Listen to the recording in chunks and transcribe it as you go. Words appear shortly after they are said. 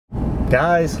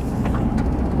Guys,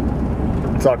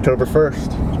 it's October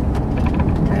 1st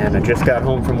and I just got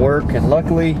home from work, and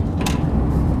luckily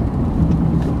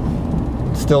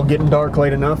it's still getting dark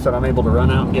late enough that I'm able to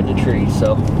run out and get in a tree.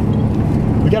 So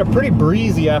we got a pretty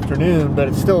breezy afternoon, but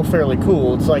it's still fairly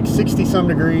cool. It's like 60 some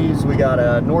degrees. We got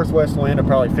a northwest wind of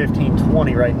probably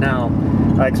 15-20 right now.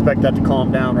 I expect that to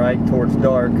calm down right towards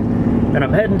dark, and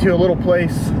I'm heading to a little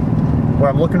place where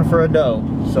I'm looking for a doe.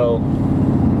 So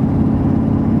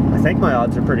I think my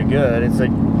odds are pretty good. It's a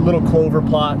little clover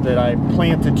plot that I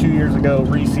planted 2 years ago,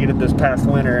 reseeded this past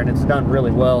winter, and it's done really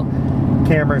well.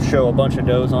 Cameras show a bunch of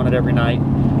does on it every night.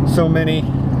 So many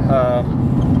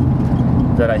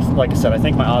that like I said, I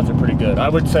think my odds are pretty good. I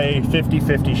would say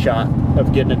 50-50 shot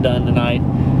of getting it done tonight.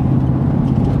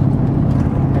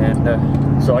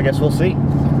 And so I guess we'll see.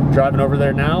 Driving over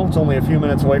there now. It's only a few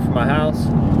minutes away from my house.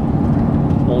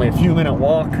 Only a few minute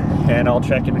walk, and I'll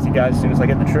check in with you guys as soon as I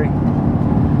get in the tree.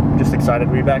 Just excited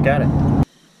to be back at it.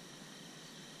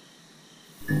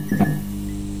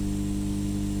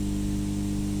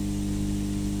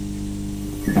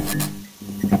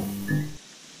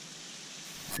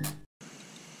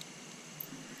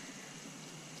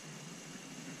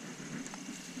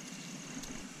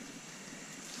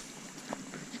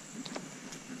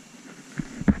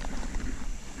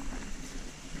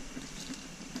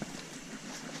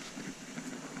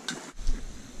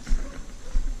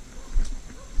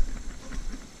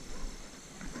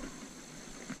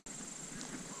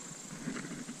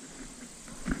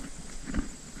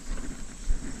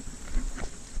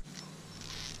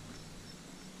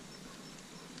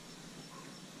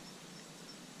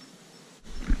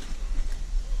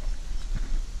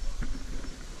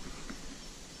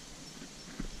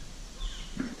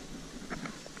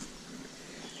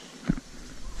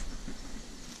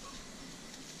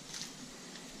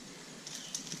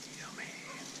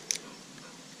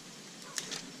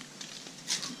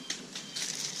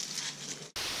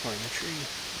 We're in the tree,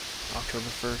 October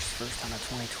 1st, first time of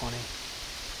 2020.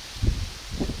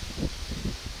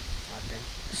 I've been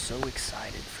so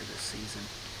excited for this season.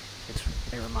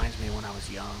 It reminds me of when I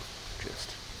was young.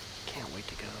 Just can't wait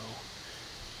to go.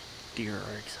 Deer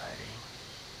are exciting.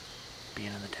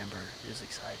 Being in the timber is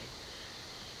exciting.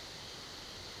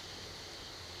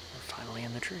 We're finally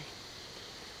in the tree.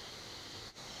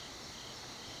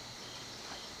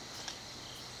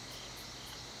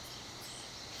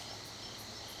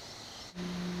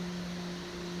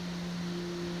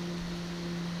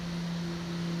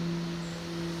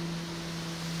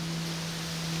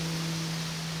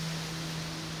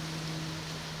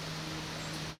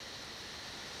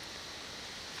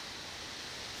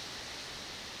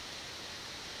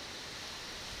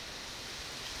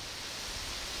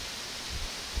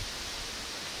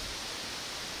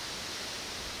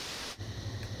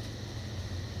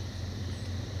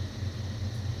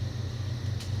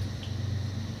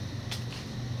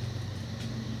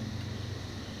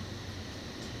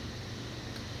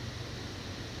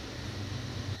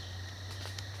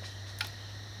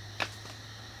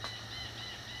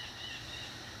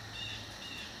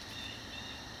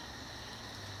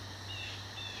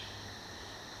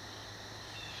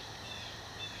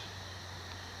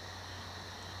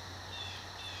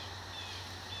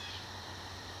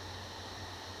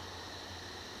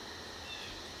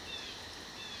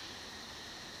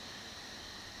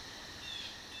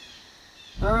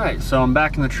 Alright, so I'm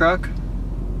back in the truck.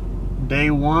 Day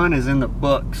one is in the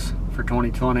books for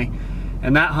 2020,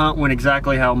 and that hunt went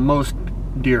exactly how most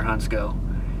deer hunts go.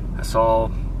 I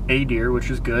saw a deer, which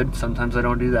is good. Sometimes I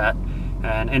don't do that,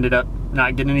 and ended up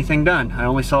not getting anything done. I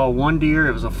only saw one deer.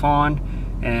 It was a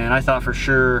fawn, and I thought for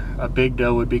sure a big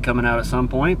doe would be coming out at some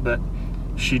point, but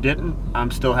she didn't.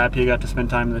 I'm still happy I got to spend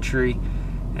time in the tree,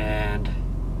 and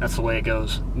that's the way it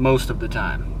goes most of the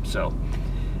time. So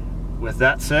with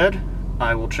that said,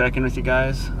 I will check in with you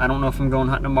guys. I don't know if I'm going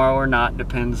hunting tomorrow or not.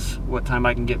 Depends what time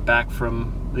I can get back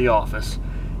from the office.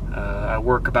 I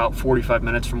work about 45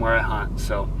 minutes from where I hunt,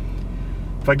 so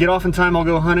if I get off in time, I'll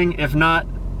go hunting. If not,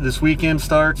 this weekend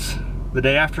starts the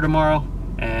day after tomorrow,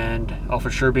 and I'll for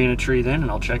sure be in a tree then,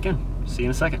 and I'll check in. See you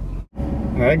in a second.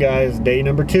 All right, guys, day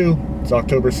number 2. It's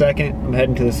October 2nd. I'm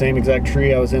heading to the same exact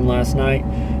tree I was in last night.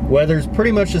 Weather's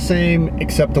pretty much the same,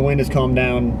 except the wind has calmed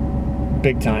down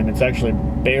big time. It's actually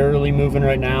barely moving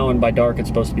right now, and by dark it's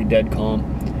supposed to be dead calm.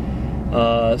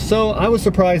 So I was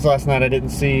surprised last night I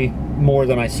didn't see more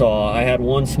than I saw. I had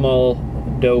one small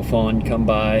doe fawn come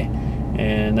by,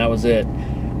 and that was it.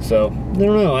 So I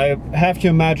don't know, I have to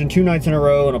imagine 2 nights in a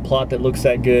row in a plot that looks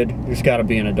that good, there's got to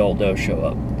be an adult doe show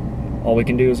up. All we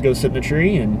can do is go sit in a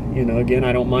tree, and you know, again,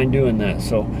 I don't mind doing that.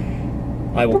 So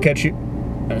I will catch you.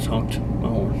 I just honked my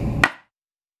horn.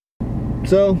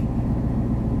 So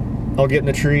I'll get in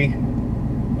the tree,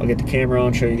 I'll get the camera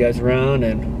on, show you guys around,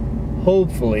 and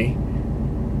hopefully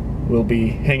we'll be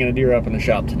hanging a deer up in the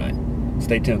shop tonight.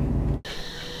 Stay tuned.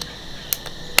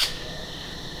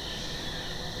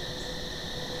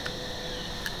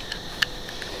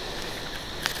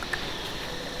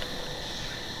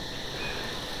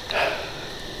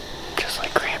 Just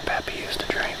like Grandpappy used to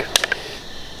drink.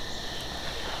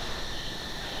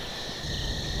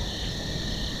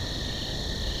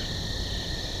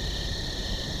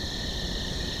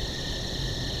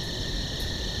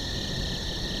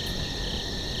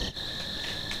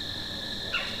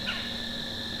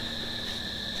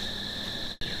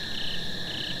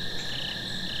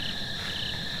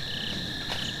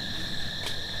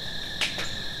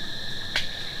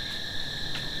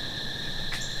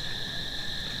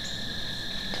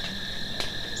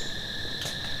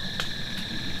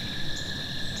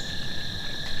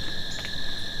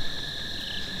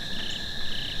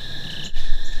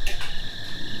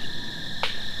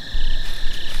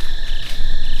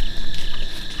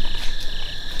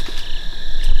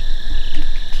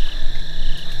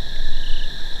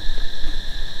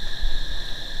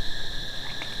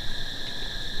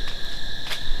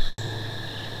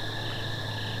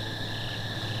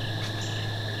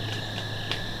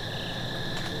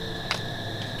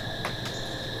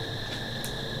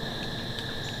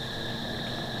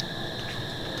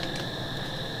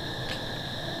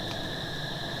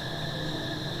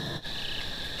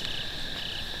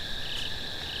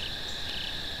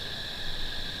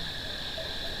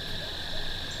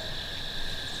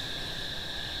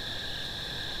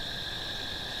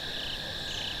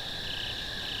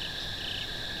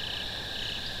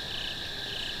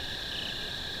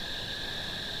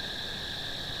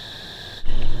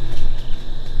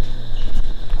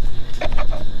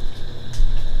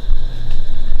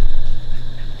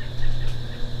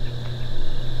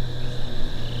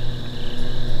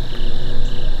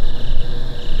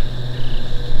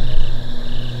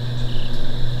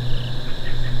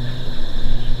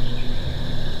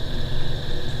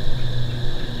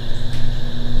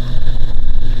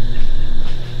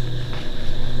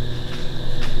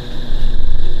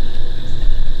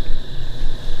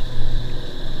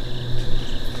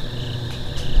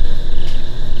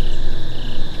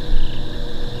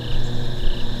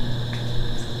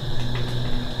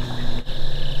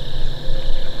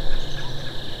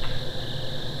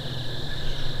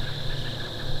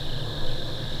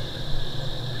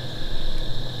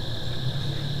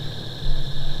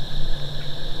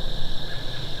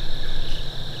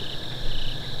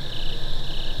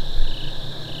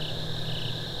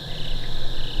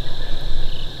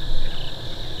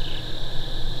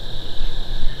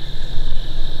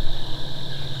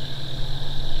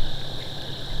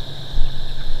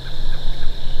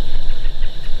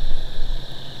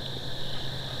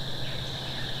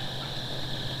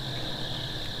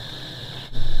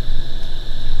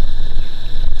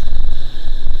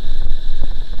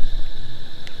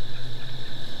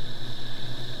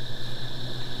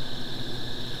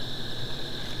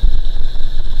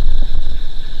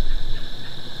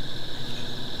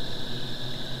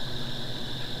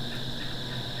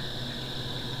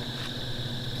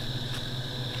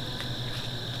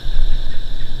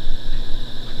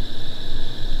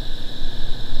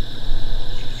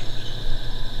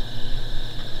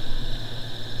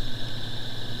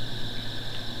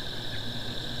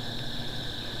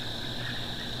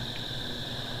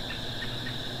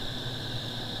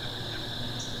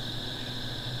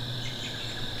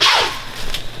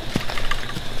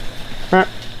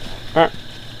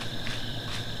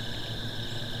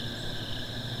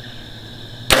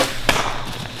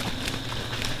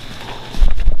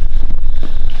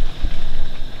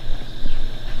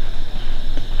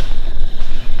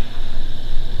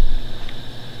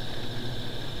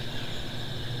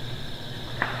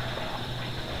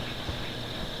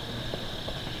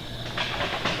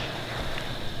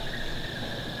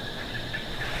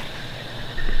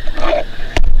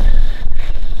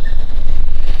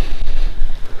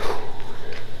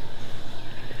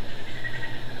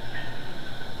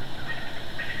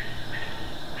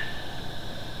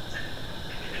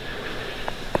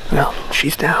 Well,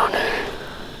 she's down.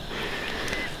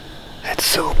 It's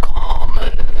so calm.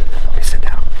 Let me sit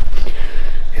down.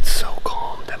 It's so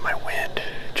calm that my wind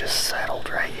just settled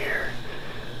right here.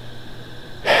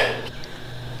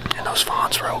 And those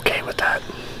fawns were okay with that.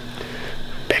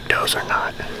 Big does are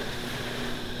not.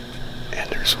 And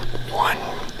there's one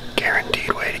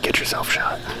guaranteed way to get yourself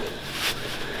shot.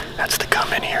 That's to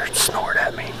come in here and snort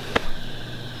at me.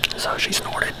 So she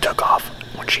snorted, took off.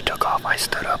 When she took off, I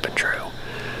stood up and drew.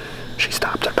 She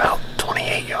stopped at about 28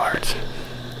 yards.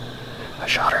 I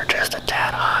shot her just a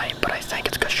tad high, but I think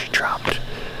it's because she dropped.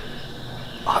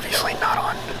 Obviously not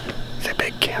on the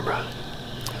big camera.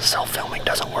 Self-filming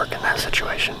doesn't work in that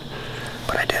situation.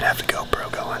 But I did have the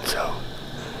GoPro going, so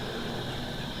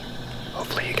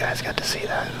hopefully you guys got to see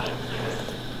that.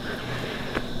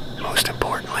 Most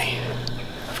importantly,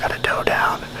 I've got a doe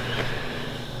down.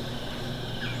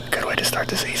 Good way to start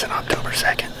the season, October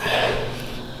 2nd.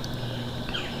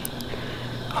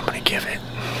 I'm gonna give it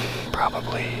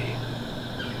probably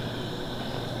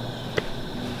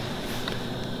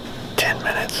 10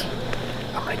 minutes.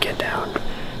 I'm gonna get down,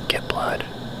 get blood,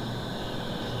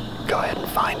 go ahead and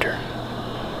find her.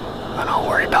 And I'll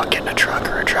worry about getting a truck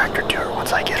or a tractor to her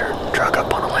once I get her drug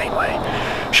up on a laneway.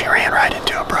 She ran right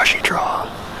into a brushy draw.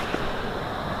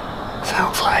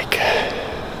 Sounds like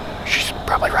she's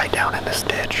probably right down in this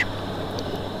ditch.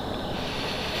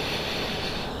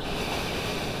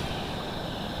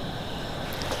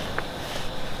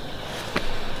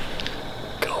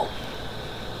 Cool.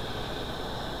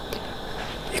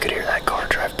 You could hear that car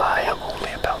drive by. I'm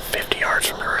only about 50 yards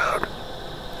from the road.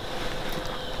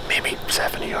 Maybe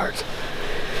 70 yards.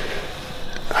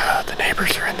 The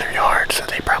neighbors are in their yard, so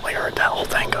they probably heard that whole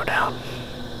thing go down.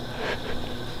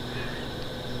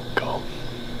 Cool.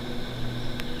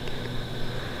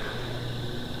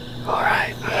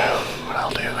 Alright, what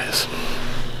I'll do is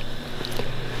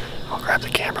I'll grab the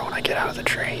camera when I get out of the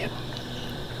tree and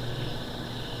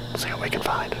see what we can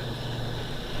find.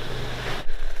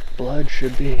 Blood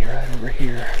should be right over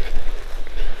here.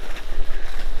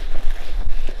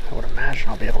 I would imagine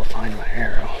I'll be able to find my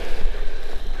arrow,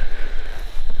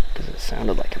 because it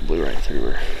sounded like it blew right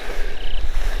through her.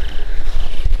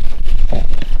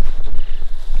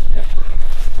 Yep.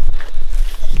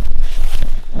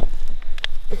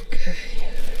 Okay.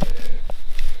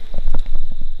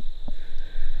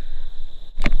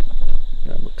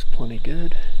 That looks plenty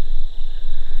good.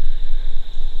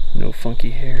 No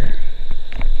funky hair.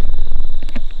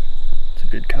 It's a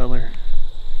good color.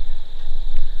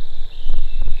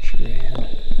 Ran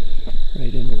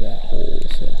right into that hole,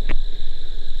 so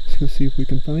let's go see if we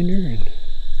can find her. And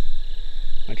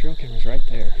my trail camera's right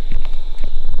there,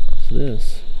 so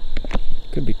this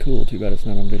could be cool. Too bad it's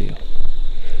not on video.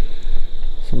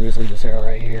 So I'm gonna just leave this arrow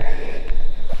right here.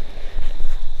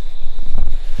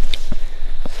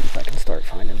 See if I can start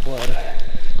finding blood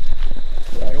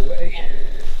right away.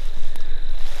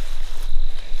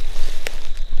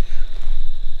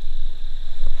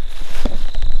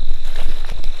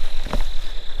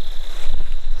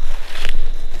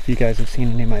 If you guys have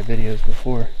seen any of my videos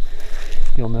before,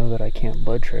 you'll know that I can't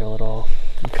bud trail at all.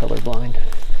 I'm colorblind.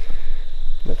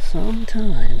 But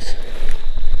sometimes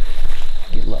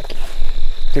I get lucky.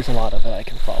 There's a lot of it, I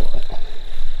can follow it.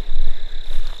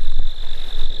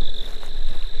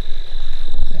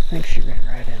 I think she ran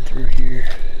right in through here.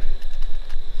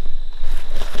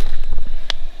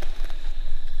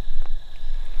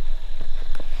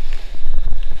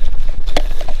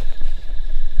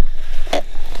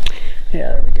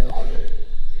 Yeah, there we go.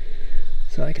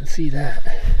 So I can see that.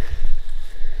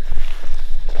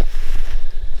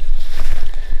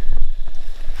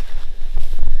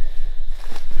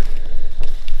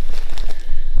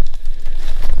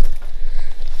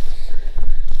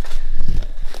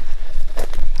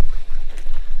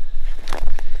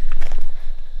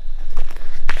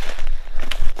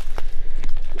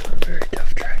 Not a very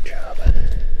tough track job.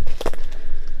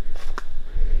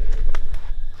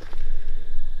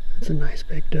 It's a nice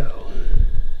big doe.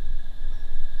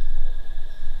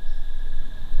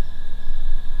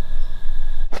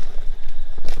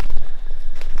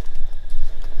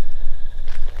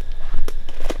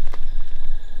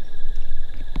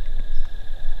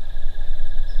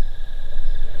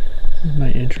 My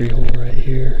entry hole right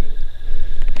here.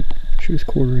 She was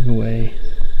quartering away,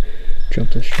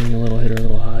 jumped the string a little, hit her a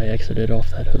little high, exited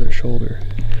off that other shoulder.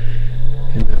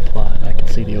 In that plot, I can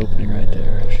see the opening right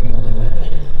there. She only went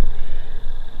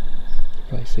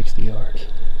probably 60 yards.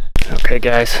 Okay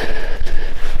guys,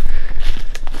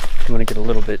 I'm gonna get a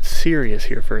little bit serious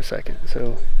here for a second.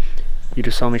 So, you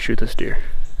just saw me shoot this deer.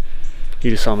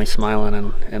 You just saw me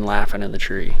smiling and laughing in the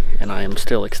tree, and I am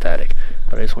still ecstatic.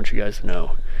 But I just want you guys to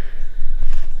know,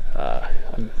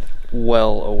 I'm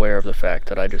well aware of the fact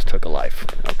that I just took a life,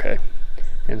 okay?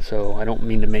 And so I don't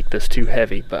mean to make this too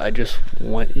heavy, but I just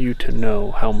want you to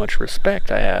know how much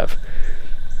respect I have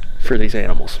for these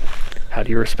animals. How do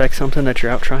you respect something that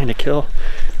you're out trying to kill?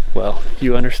 Well,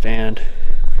 you understand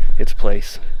its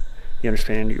place. You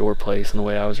understand your place, and the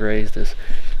way I was raised is,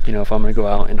 you know, if I'm gonna go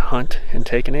out and hunt and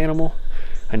take an animal,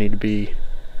 I need to be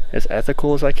as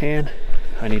ethical as I can.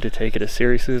 I need to take it as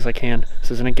seriously as I can.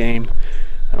 This isn't a game.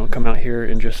 I don't come out here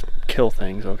and just kill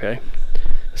things, okay?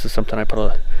 This is something I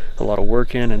put a lot of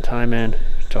work in and time in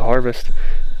to harvest.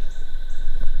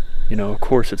 You know, of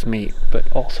course it's meat, but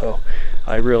also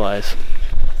I realize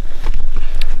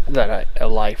that a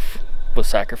life was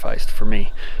sacrificed for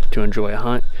me to enjoy a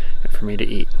hunt and for me to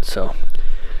eat. So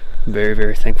I'm very,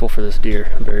 very thankful for this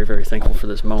deer. I'm very, very thankful for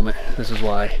this moment. This is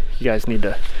why you guys need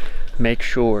to make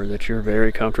sure that you're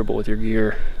very comfortable with your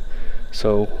gear.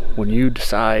 So when you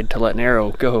decide to let an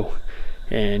arrow go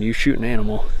and you shoot an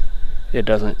animal, it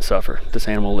doesn't suffer. This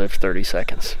animal lived 30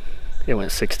 seconds. It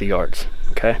went 60 yards,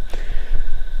 okay?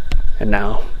 And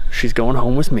now she's going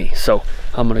home with me. So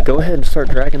I'm gonna go ahead and start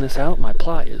dragging this out. My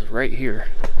plot is right here.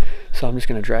 So I'm just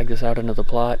gonna drag this out into the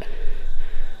plot.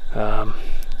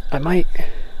 I might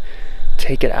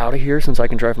take it out of here since I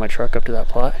can drive my truck up to that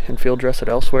plot and field dress it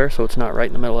elsewhere so it's not right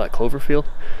in the middle of that clover field.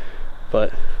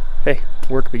 But hey,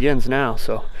 work begins now,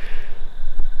 so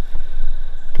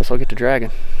guess I'll get to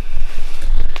dragging.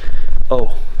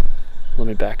 Oh, let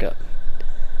me back up.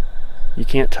 You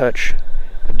can't touch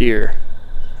a deer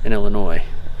in Illinois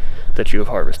that you have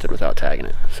harvested without tagging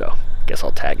it. So guess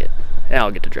I'll tag it and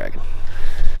I'll get to dragging.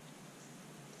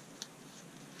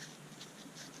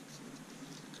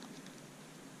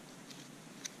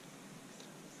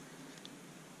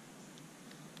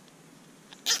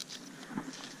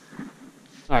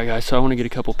 Alright guys, so I want to get a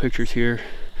couple pictures here.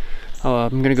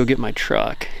 I'm gonna go get my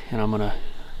truck and I'm gonna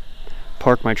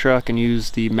park my truck and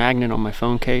use the magnet on my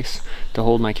phone case to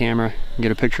hold my camera and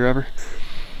get a picture of her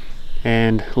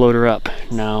and load her up.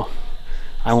 Now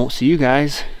I won't see you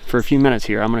guys for a few minutes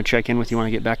here. I'm gonna check in with you when I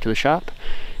get back to the shop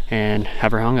and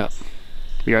have her hung up.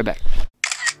 Be right back.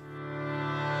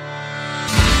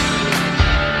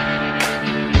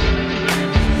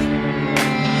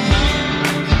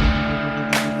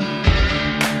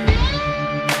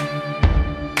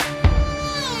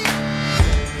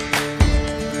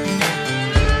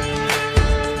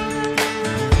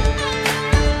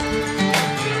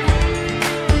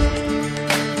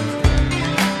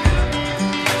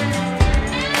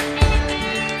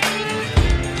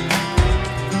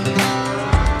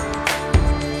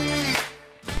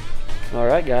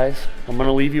 Alright guys, I'm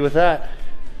gonna leave you with that.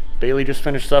 Bailey just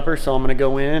finished supper, so I'm gonna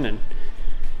go in and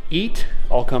eat.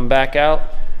 I'll come back out.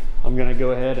 I'm gonna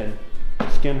go ahead and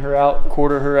skin her out,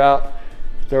 quarter her out,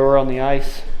 throw her on the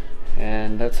ice,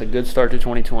 and that's a good start to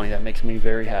 2020. That makes me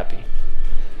very happy.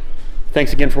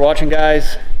 Thanks again for watching,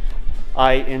 guys.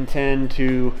 I intend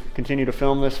to continue to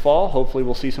film this fall. Hopefully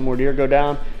we'll see some more deer go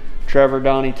down. Trevor,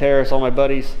 Donnie, Terrace, all my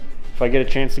buddies. If I get a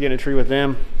chance to get in a tree with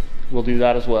them, we'll do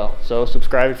that as well. So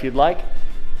subscribe if you'd like.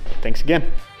 Thanks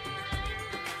again.